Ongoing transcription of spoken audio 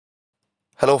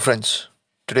Hello friends,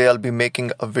 today I'll be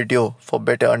making a video for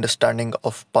better understanding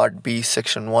of Part B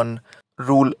Section 1,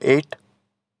 Rule 8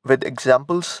 with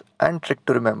examples and trick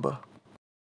to remember.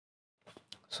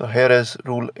 So here is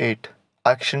Rule 8,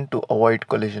 Action to avoid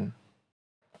collision.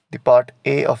 The Part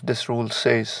A of this rule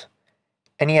says,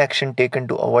 any action taken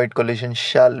to avoid collision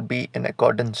shall be in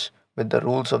accordance with the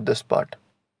rules of this part,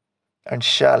 and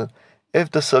shall, if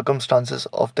the circumstances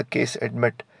of the case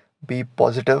admit, be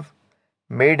positive,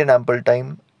 made in ample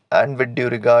time, and with due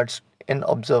regards in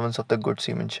observance of the good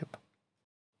seamanship.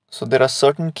 So there are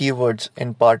certain keywords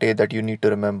in part A that you need to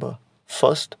remember.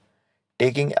 First,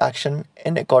 taking action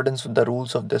in accordance with the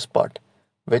rules of this part.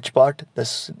 Which part?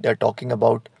 This they're talking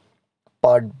about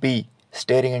part B,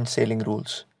 steering and sailing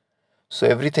rules. So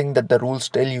everything that the rules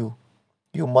tell you,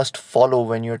 you must follow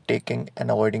when you're taking and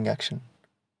avoiding action.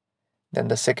 Then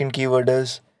the second keyword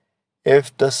is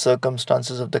if the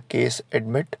circumstances of the case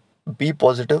admit, be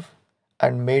positive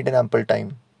and made in ample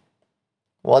time.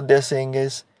 What they're saying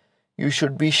is you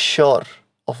should be sure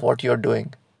of what you're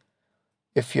doing.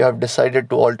 If you have decided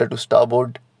to alter to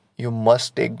starboard, you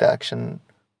must take the action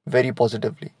very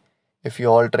positively. If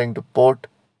you're altering to port,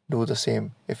 do the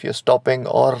same. If you're stopping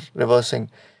or reversing,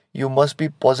 you must be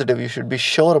positive. You should be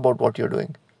sure about what you're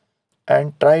doing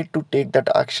and try to take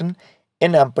that action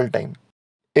in ample time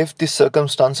if the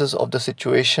circumstances of the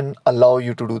situation allow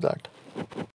you to do that.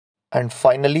 And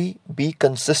finally, be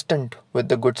consistent with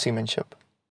the good seamanship.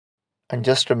 And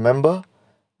just remember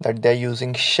that they're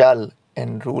using shall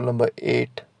in rule number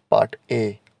 8, part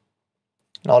A.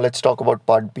 Now let's talk about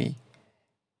part B.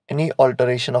 Any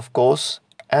alteration of course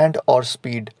and or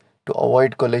speed to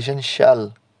avoid collision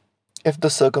shall, if the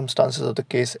circumstances of the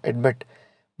case admit,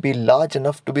 be large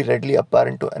enough to be readily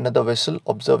apparent to another vessel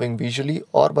observing visually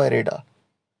or by radar.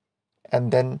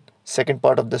 And then second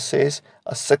part of this says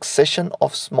a succession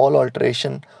of small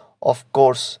alteration of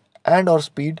course and or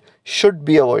speed should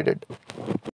be avoided.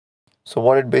 So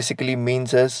what it basically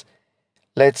means is,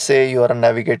 let's say you are a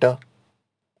navigator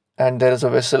and there is a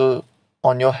vessel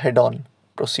on your head on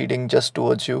proceeding just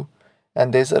towards you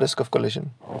and there is a risk of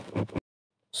collision.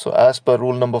 So as per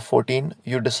rule number 14,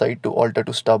 you decide to alter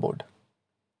to starboard.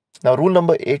 Now rule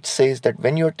number 8 says that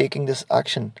when you are taking this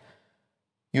action,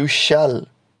 you shall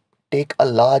take a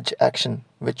large action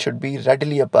which should be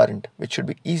readily apparent, which should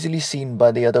be easily seen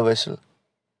by the other vessel,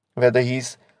 whether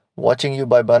he's watching you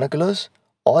by binoculars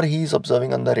or he's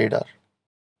observing on the radar.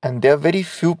 And there are very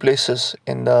few places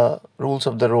in the rules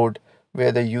of the road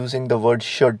where they're using the word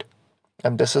should.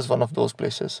 And this is one of those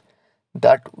places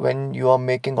that when you are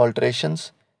making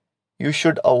alterations, you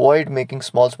should avoid making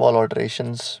small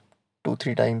alterations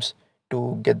 2-3 times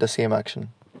to get the same action.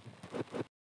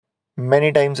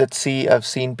 Many times at sea, I've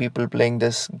seen people playing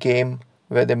this game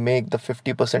where they make the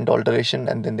 50% alteration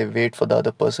and then they wait for the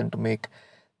other person to make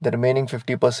the remaining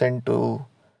 50% to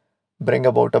bring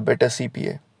about a better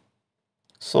CPA.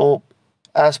 So,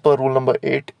 as per rule number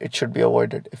 8, it should be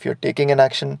avoided. If you're taking an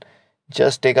action,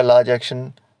 just take a large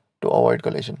action to avoid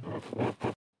collision.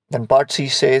 Then part C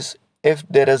says, if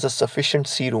there is a sufficient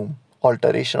sea room,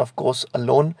 alteration of course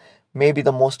alone may be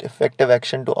the most effective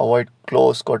action to avoid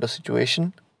close quarter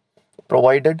situation,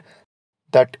 provided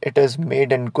that it is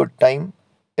made in good time,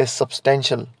 is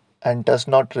substantial, and does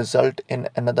not result in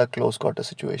another close quarter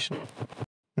situation.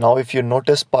 Now, if you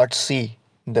notice part C,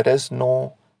 there is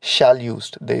no shall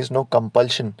used, there is no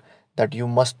compulsion that you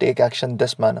must take action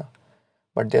this manner.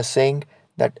 But they're saying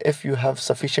that if you have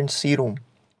sufficient sea room,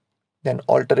 then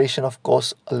alteration of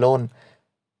course alone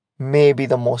may be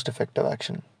the most effective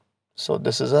action. So,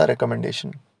 this is a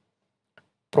recommendation,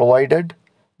 provided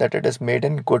that it is made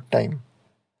in good time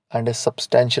and is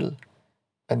substantial.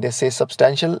 When they say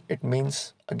substantial, it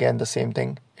means again the same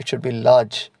thing. It should be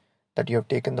large, that you have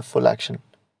taken the full action.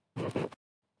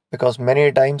 Because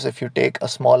many times, if you take a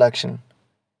small action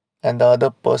and the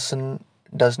other person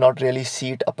does not really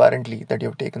see it apparently that you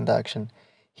have taken the action,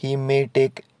 he may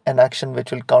take an action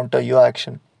which will counter your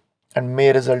action and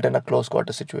may result in a close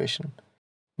quarter situation.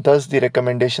 Thus, the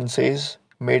recommendation says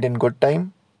made in good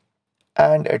time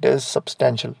and it is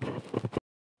substantial.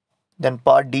 Then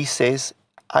part D says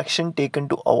action taken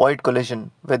to avoid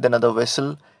collision with another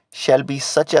vessel shall be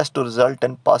such as to result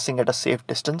in passing at a safe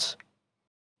distance.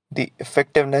 The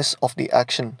effectiveness of the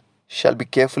action shall be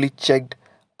carefully checked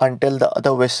until the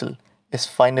other vessel is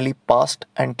finally passed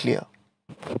and clear.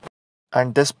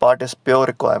 And this part is pure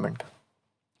requirement.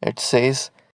 It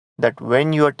says that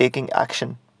when you are taking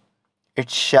action, it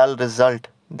shall result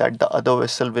that the other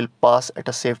vessel will pass at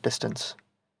a safe distance.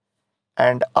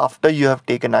 And after you have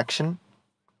taken action,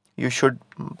 you should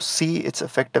see its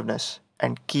effectiveness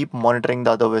and keep monitoring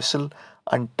the other vessel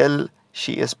until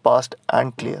she is past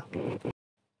and clear.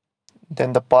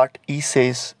 Then the part E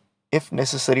says, if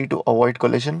necessary to avoid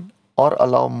collision or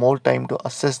allow more time to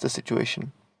assess the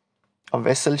situation, a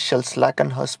vessel shall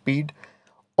slacken her speed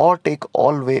or take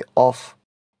all way off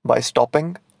by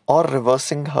stopping or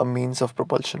reversing her means of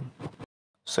propulsion.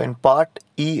 So in part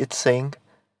E, it's saying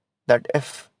that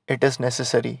if it is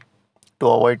necessary to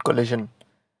avoid collision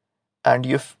and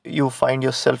if you find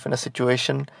yourself in a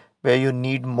situation where you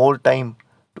need more time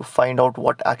to find out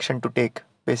what action to take,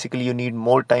 basically you need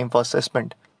more time for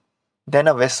assessment, then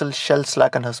a vessel shall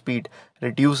slacken her speed,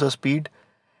 reduce her speed,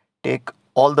 take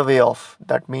all the way off.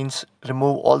 That means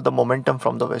remove all the momentum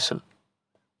from the vessel.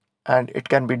 And it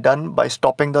can be done by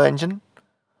stopping the engine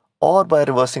or by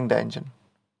reversing the engine.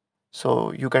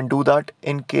 So you can do that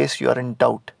in case you are in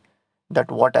doubt that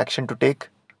what action to take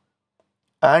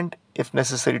and if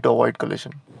necessary to avoid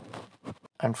collision.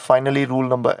 And finally, rule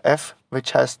number F,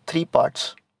 which has three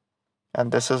parts.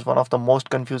 And this is one of the most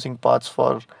confusing parts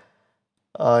for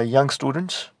young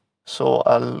students. So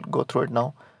I'll go through it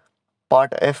now.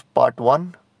 Part F, Part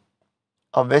 1.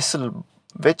 A vessel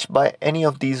which by any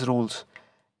of these rules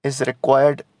is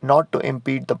required not to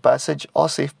impede the passage or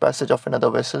safe passage of another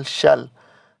vessel shall,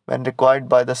 when required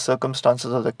by the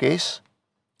circumstances of the case,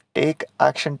 take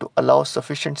action to allow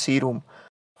sufficient sea room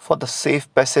for the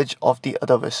safe passage of the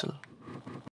other vessel.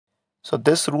 So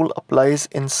this rule applies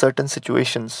in certain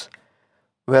situations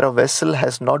where a vessel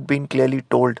has not been clearly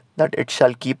told that it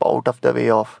shall keep out of the way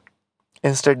of.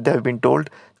 Instead, they have been told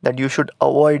that you should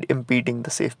avoid impeding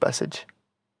the safe passage.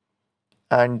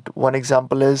 And one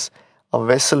example is a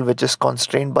vessel which is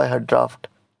constrained by her draft.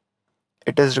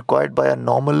 It is required by a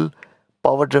normal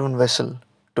power driven vessel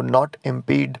to not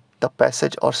impede the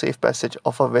passage or safe passage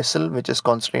of a vessel which is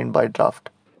constrained by draft.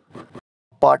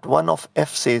 Part 1 of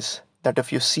F says that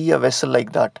if you see a vessel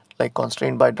like that, like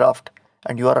constrained by draft,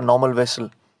 and you are a normal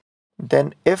vessel,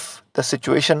 then if the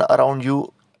situation around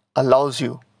you allows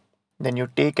you, then you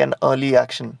take an early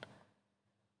action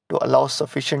to allow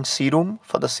sufficient sea room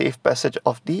for the safe passage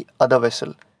of the other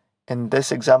vessel. In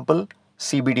this example,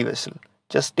 CBD vessel.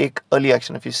 Just take early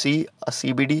action. If you see a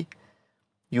CBD,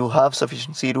 you have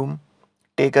sufficient sea room,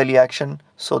 take early action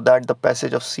so that the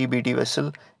passage of CBD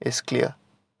vessel is clear.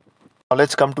 Now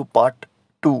let's come to part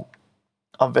 2.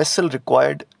 A vessel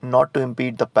required not to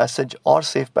impede the passage or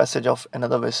safe passage of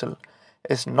another vessel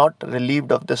is not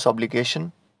relieved of this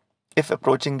obligation if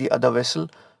approaching the other vessel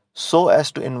so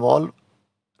as to involve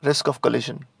risk of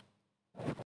collision,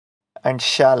 and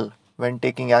shall, when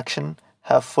taking action,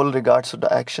 have full regards to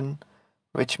the action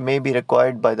which may be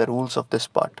required by the rules of this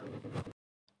part.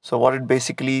 So what it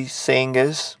basically saying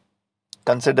is,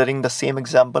 considering the same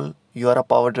example, you are a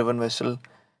power driven vessel,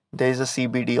 there is a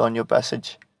CBD on your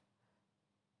passage.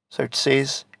 So it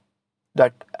says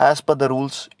that as per the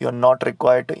rules, you are not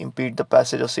required to impede the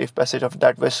passage or safe passage of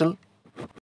that vessel,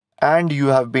 and you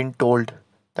have been told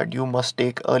that you must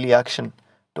take early action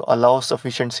to allow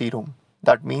sufficient sea room.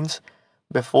 That means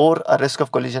before a risk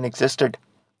of collision existed,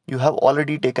 you have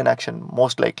already taken action,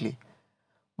 most likely.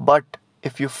 But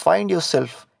if you find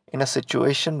yourself in a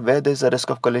situation where there is a risk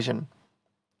of collision,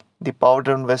 the power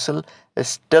driven vessel is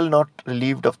still not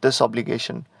relieved of this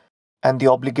obligation, and the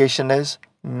obligation is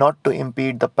not to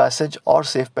impede the passage or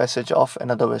safe passage of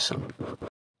another vessel.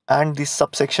 And the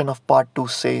subsection of part 2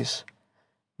 says,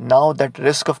 now that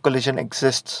risk of collision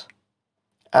exists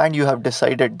and you have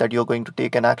decided that you're going to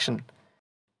take an action,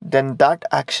 then that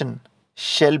action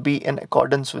shall be in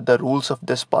accordance with the rules of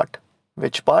this part.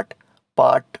 Which part?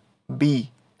 Part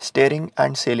B, steering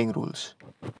and sailing rules.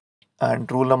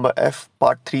 And rule number F,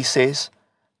 part 3 says,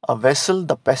 a vessel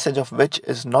the passage of which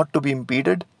is not to be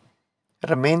impeded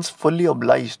remains fully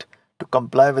obliged to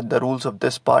comply with the rules of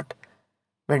this part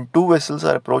when two vessels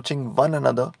are approaching one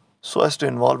another so as to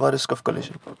involve a risk of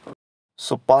collision.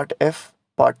 So part F,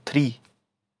 part 3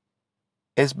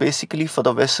 is basically for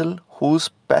the vessel whose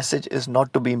passage is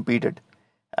not to be impeded.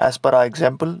 As per our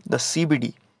example, the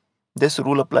CBD. This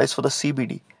rule applies for the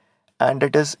CBD, and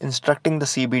it is instructing the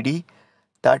CBD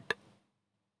that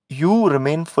you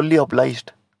remain fully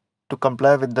obliged to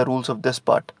comply with the rules of this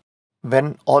part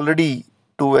when already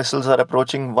two vessels are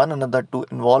approaching one another to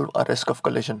involve a risk of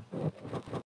collision.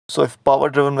 So if power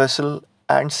driven vessel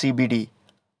and CBD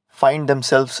find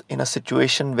themselves in a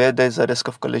situation where there is a risk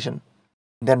of collision,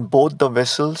 then both the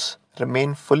vessels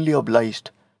remain fully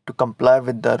obliged to comply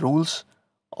with the rules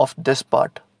of this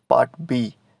part, part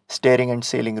B, steering and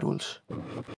sailing rules.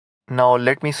 Now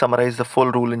let me summarize the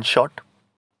full rule in short.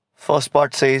 First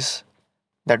part says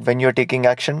that when you're taking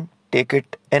action, take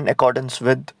it in accordance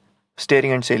with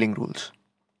steering and sailing rules.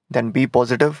 Then be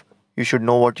positive, you should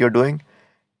know what you're doing.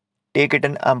 take it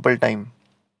in ample time,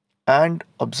 and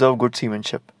observe good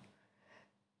seamanship.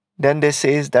 Then they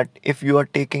says that if you are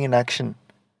taking an action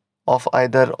of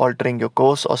either altering your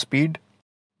course or speed,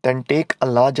 then take a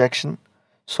large action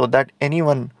so that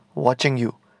anyone watching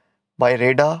you by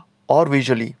radar or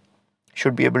visually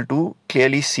should be able to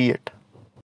clearly see it.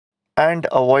 And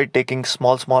avoid taking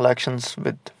small actions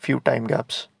with few time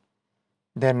gaps.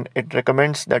 Then it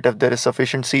recommends that if there is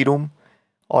sufficient sea room,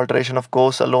 alteration of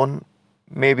course alone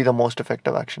may be the most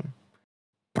effective action,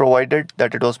 provided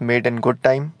that it was made in good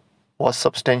time, was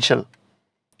substantial,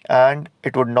 and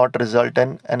it would not result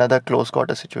in another close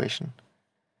quarter situation.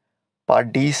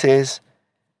 Part D says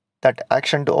that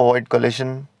action to avoid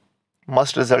collision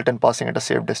must result in passing at a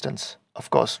safe distance. Of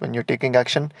course, when you're taking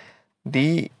action,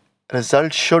 the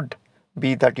result should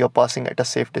be that you're passing at a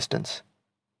safe distance,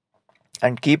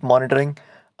 and keep monitoring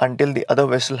until the other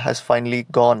vessel has finally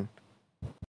gone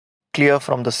clear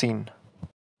from the scene.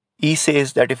 E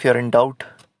says that if you're in doubt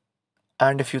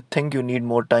and if you think you need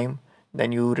more time,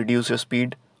 then you reduce your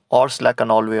speed or slacken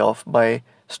all way off by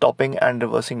stopping and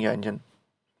reversing your engine.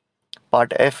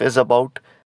 Part F is about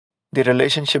the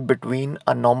relationship between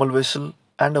a normal vessel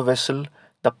and a vessel,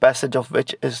 the passage of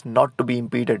which is not to be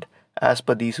impeded as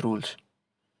per these rules.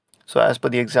 So, as per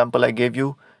the example I gave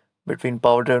you between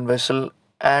power driven vessel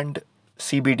and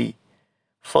CBD,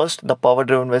 first the power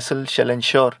driven vessel shall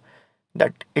ensure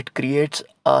that it creates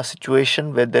a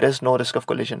situation where there is no risk of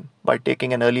collision by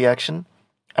taking an early action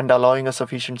and allowing a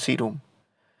sufficient sea room.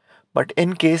 But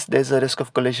in case there is a risk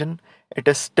of collision, it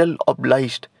is still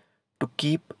obliged to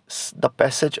keep the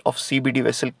passage of CBD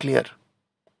vessel clear.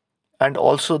 And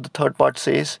also, the third part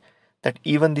says that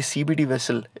even the CBD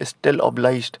vessel is still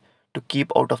obliged to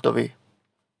keep out of the way.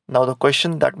 Now, the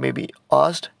question that may be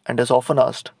asked and is often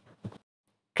asked: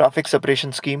 traffic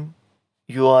separation scheme,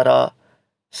 you are a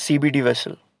CBD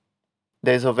vessel.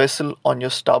 There is a vessel on your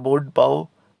starboard bow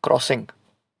crossing.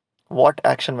 What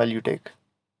action will you take?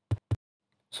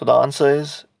 So, the answer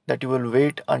is that you will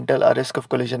wait until a risk of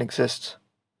collision exists.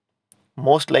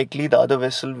 Most likely, the other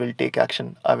vessel will take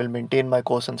action. I will maintain my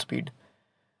course and speed.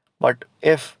 But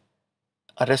if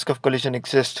a risk of collision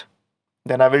exists,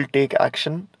 then I will take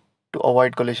action to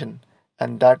avoid collision,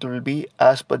 and that will be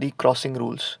as per the crossing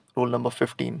rules, rule number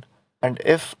 15. And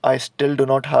if I still do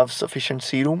not have sufficient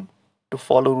sea room to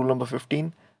follow rule number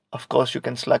 15, of course, you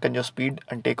can slacken your speed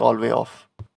and take all way off.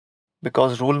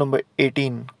 Because rule number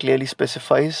 18 clearly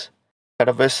specifies that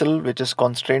a vessel which is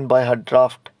constrained by her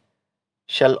draft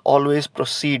shall always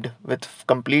proceed with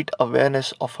complete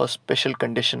awareness of her special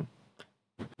condition.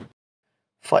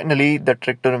 Finally, the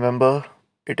trick to remember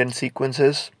it in sequence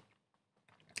is: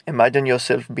 imagine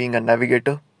yourself being a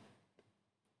navigator,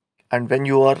 and when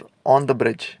you are on the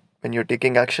bridge, when you're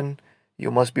taking action, you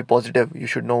must be positive. You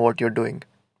should know what you're doing.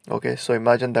 Okay, so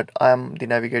imagine that I am the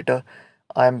navigator,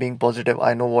 I am being positive,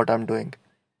 I know what I'm doing.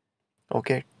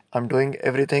 Okay, I'm doing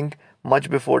everything much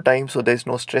before time, so there's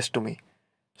no stress to me.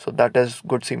 So that is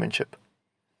good seamanship.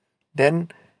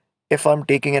 Then, if I'm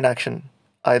taking an action,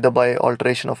 either by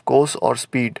alteration of course or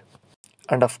speed,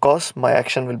 and of course, my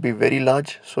action will be very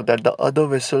large so that the other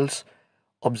vessels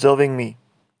observing me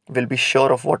will be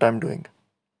sure of what I'm doing.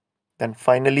 Then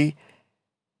finally,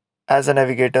 as a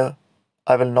navigator,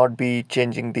 I will not be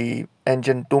changing the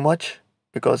engine too much,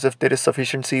 because if there is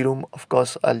sufficient sea room, of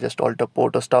course, I'll just alter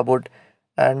port or starboard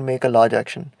and make a large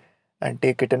action and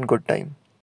take it in good time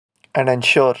and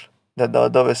ensure that the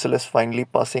other vessel is finally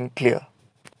passing clear.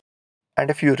 And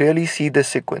if you really see this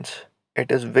sequence,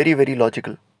 it is very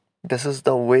logical. This is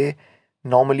the way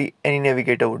normally any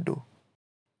navigator would do.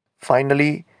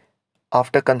 Finally,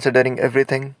 after considering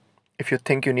everything, if you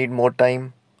think you need more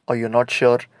time or you're not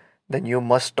sure, then you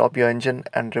must stop your engine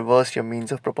and reverse your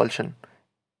means of propulsion.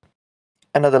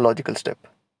 Another logical step.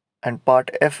 And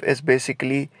part F is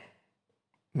basically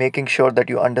making sure that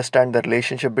you understand the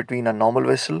relationship between a normal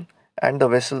vessel and the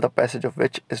vessel the passage of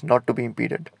which is not to be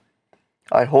impeded.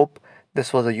 I hope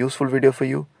this was a useful video for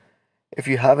you. If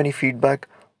you have any feedback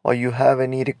or you have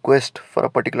any request for a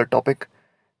particular topic,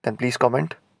 then please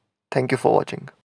comment. Thank you for watching.